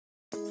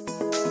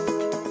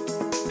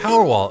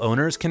Powerwall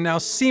owners can now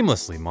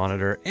seamlessly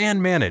monitor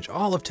and manage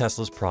all of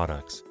Tesla's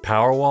products.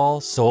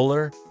 Powerwall,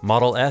 Solar,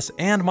 Model S,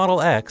 and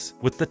Model X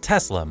with the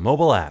Tesla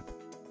mobile app.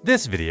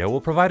 This video will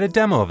provide a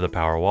demo of the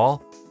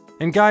Powerwall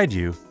and guide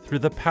you through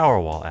the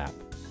Powerwall app.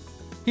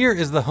 Here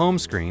is the home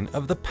screen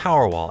of the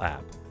Powerwall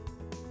app.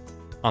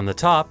 On the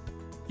top,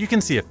 you can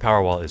see if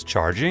Powerwall is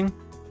charging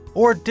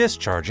or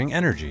discharging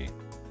energy.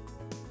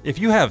 If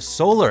you have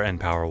Solar and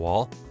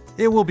Powerwall,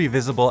 it will be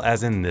visible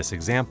as in this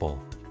example.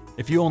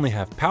 If you only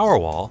have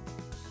Powerwall,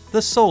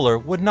 the Solar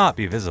would not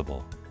be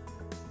visible.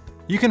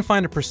 You can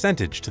find a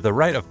percentage to the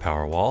right of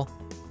Powerwall,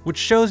 which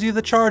shows you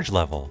the charge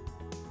level.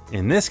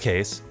 In this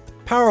case,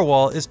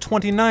 Powerwall is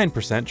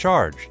 29%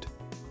 charged.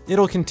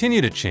 It'll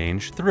continue to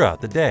change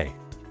throughout the day.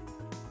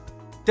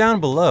 Down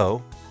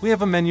below, we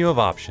have a menu of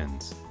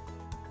options.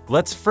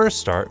 Let's first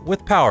start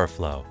with Power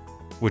Flow,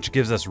 which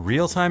gives us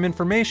real-time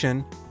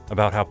information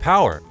about how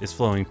power is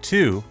flowing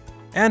to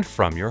and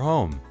from your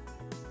home.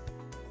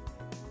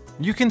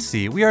 You can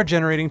see we are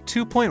generating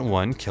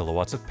 2.1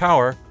 kilowatts of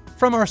power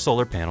from our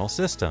solar panel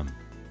system.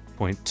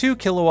 0.2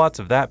 kilowatts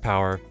of that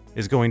power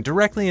is going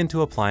directly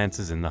into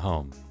appliances in the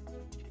home.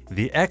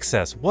 The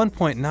excess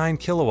 1.9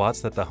 kilowatts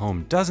that the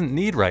home doesn't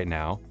need right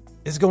now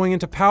is going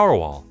into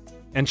Powerwall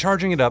and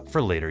charging it up for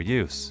later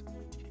use.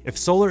 If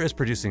solar is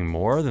producing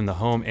more than the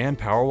home and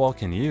Powerwall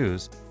can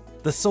use,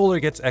 the solar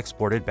gets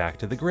exported back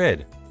to the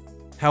grid.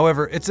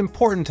 However, it's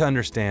important to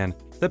understand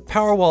that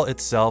Powerwall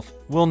itself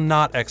will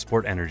not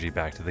export energy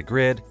back to the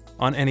grid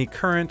on any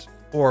current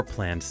or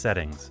planned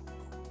settings.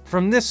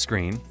 From this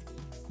screen,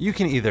 you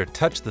can either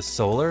touch the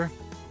solar,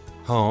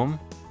 home,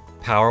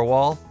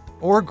 Powerwall,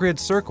 or grid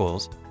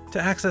circles to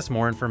access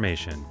more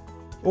information,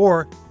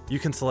 or you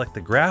can select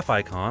the graph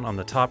icon on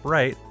the top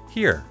right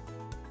here.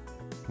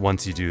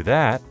 Once you do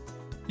that,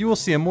 you will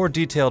see a more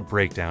detailed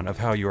breakdown of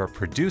how you are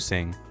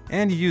producing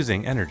and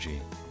using energy.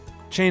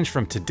 Change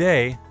from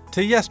today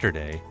to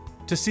yesterday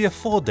to see a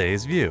full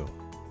day's view.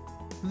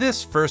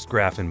 This first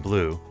graph in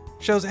blue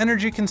shows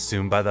energy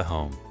consumed by the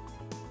home.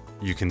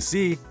 You can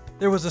see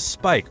there was a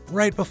spike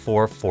right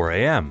before 4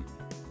 a.m.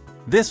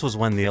 This was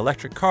when the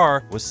electric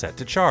car was set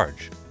to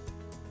charge.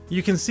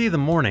 You can see the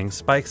morning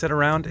spikes at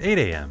around 8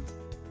 a.m.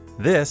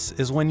 This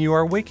is when you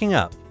are waking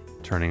up,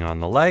 turning on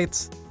the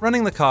lights,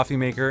 running the coffee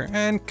maker,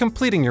 and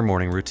completing your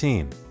morning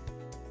routine.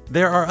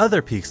 There are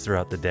other peaks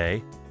throughout the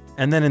day,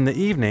 and then in the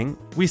evening,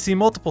 we see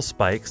multiple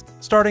spikes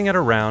starting at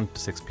around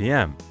 6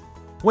 p.m.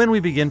 when we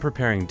begin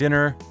preparing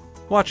dinner,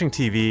 watching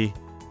TV,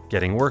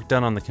 getting work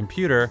done on the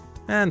computer,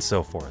 and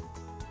so forth.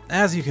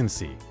 As you can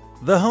see,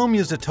 the home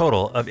used a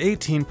total of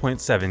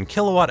 18.7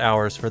 kilowatt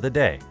hours for the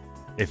day.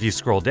 If you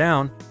scroll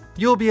down,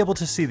 you'll be able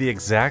to see the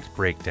exact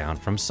breakdown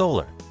from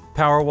solar,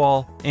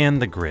 Powerwall,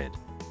 and the grid.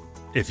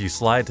 If you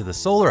slide to the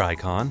solar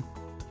icon,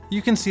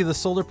 you can see the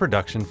solar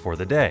production for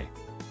the day.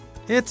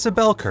 It's a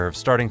bell curve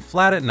starting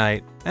flat at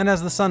night, and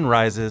as the sun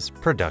rises,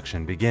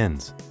 production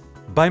begins.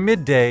 By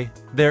midday,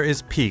 there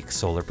is peak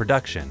solar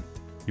production.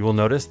 You will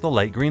notice the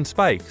light green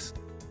spikes.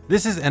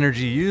 This is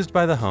energy used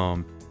by the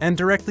home and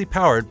directly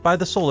powered by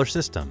the solar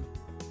system.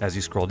 As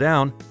you scroll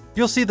down,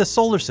 you'll see the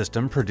solar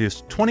system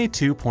produced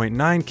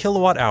 22.9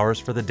 kilowatt hours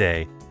for the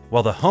day,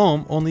 while the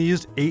home only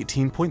used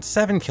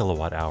 18.7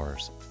 kilowatt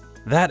hours.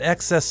 That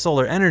excess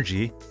solar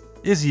energy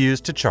is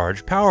used to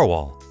charge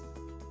Powerwall.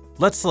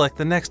 Let's select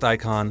the next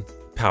icon,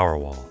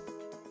 Powerwall.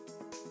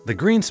 The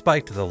green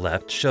spike to the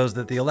left shows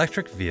that the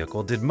electric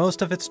vehicle did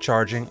most of its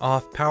charging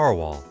off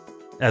Powerwall.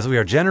 As we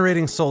are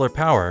generating solar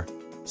power,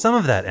 some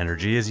of that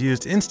energy is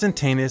used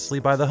instantaneously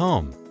by the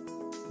home.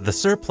 The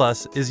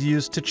surplus is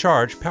used to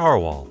charge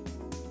Powerwall,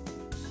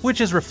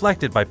 which is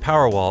reflected by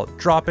Powerwall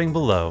dropping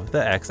below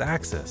the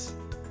x-axis.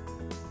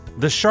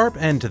 The sharp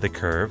end to the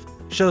curve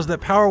shows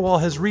that Powerwall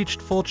has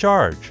reached full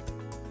charge.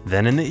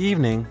 Then in the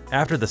evening,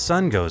 after the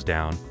sun goes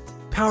down,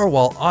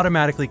 Powerwall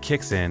automatically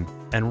kicks in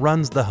and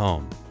runs the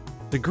home.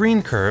 The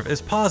green curve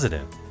is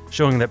positive,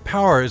 showing that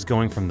power is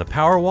going from the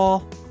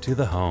Powerwall to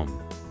the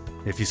home.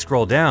 If you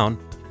scroll down,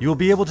 you will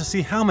be able to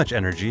see how much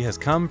energy has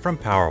come from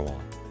Powerwall.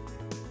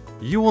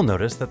 You will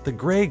notice that the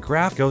gray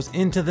graph goes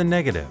into the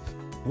negative.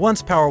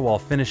 Once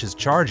Powerwall finishes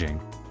charging,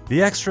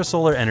 the extra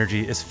solar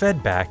energy is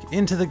fed back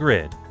into the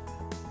grid.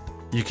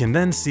 You can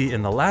then see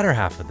in the latter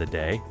half of the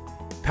day,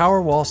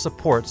 Powerwall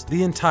supports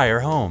the entire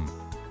home,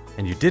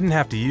 and you didn't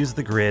have to use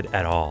the grid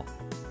at all.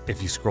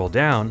 If you scroll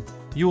down,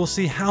 you will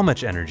see how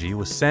much energy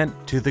was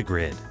sent to the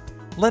grid.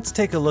 Let's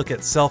take a look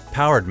at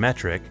self-powered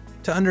metric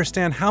to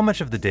understand how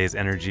much of the day's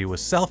energy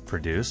was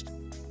self-produced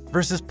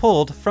versus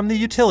pulled from the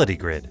utility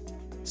grid.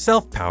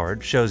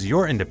 Self-powered shows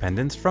your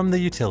independence from the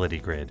utility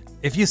grid.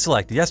 If you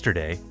select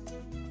yesterday,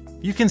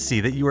 you can see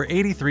that you are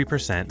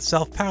 83%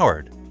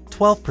 self-powered,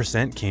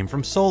 12% came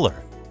from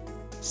solar,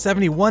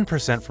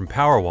 71% from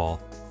Powerwall,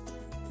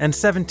 and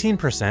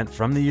 17%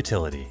 from the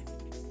utility.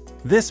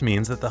 This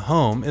means that the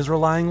home is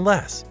relying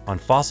less on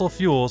fossil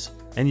fuels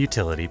and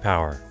utility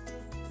power.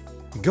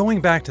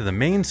 Going back to the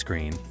main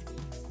screen,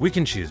 we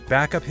can choose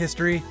backup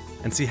history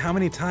and see how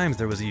many times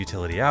there was a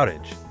utility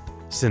outage.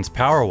 Since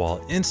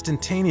Powerwall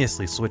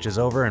instantaneously switches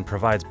over and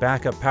provides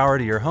backup power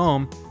to your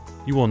home,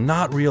 you will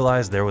not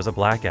realize there was a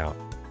blackout.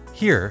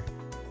 Here,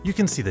 you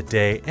can see the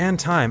day and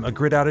time a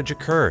grid outage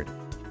occurred,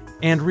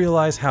 and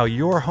realize how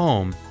your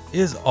home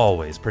is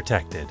always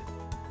protected.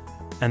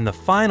 And the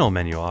final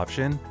menu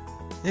option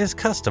is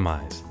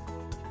Customize.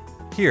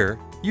 Here,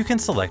 you can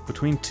select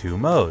between two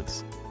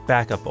modes,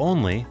 backup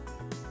only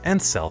and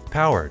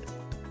self-powered.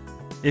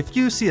 If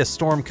you see a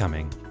storm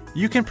coming,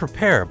 you can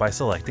prepare by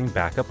selecting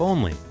backup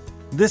only.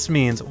 This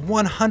means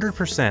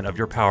 100% of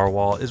your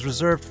Powerwall is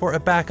reserved for a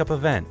backup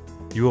event.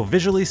 You will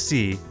visually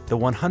see the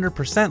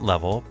 100%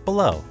 level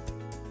below.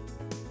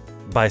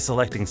 By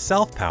selecting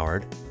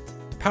self-powered,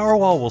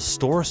 Powerwall will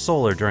store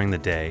solar during the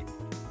day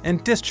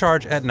and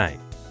discharge at night.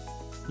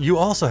 You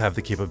also have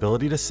the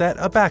capability to set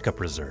a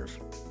backup reserve.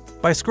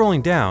 By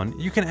scrolling down,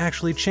 you can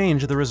actually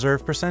change the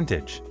reserve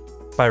percentage.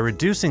 By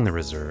reducing the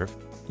reserve,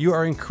 you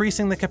are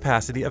increasing the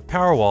capacity of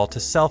Powerwall to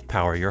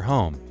self-power your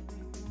home.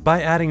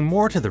 By adding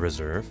more to the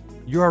reserve,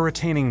 you are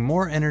retaining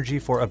more energy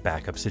for a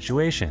backup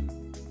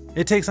situation.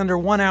 It takes under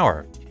 1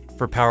 hour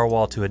for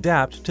Powerwall to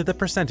adapt to the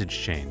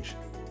percentage change.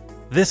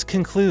 This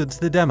concludes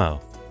the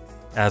demo.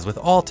 As with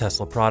all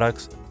Tesla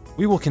products,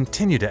 we will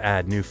continue to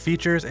add new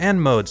features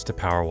and modes to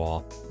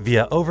Powerwall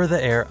via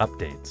over-the-air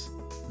updates.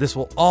 This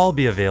will all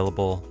be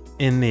available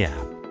in the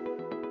app.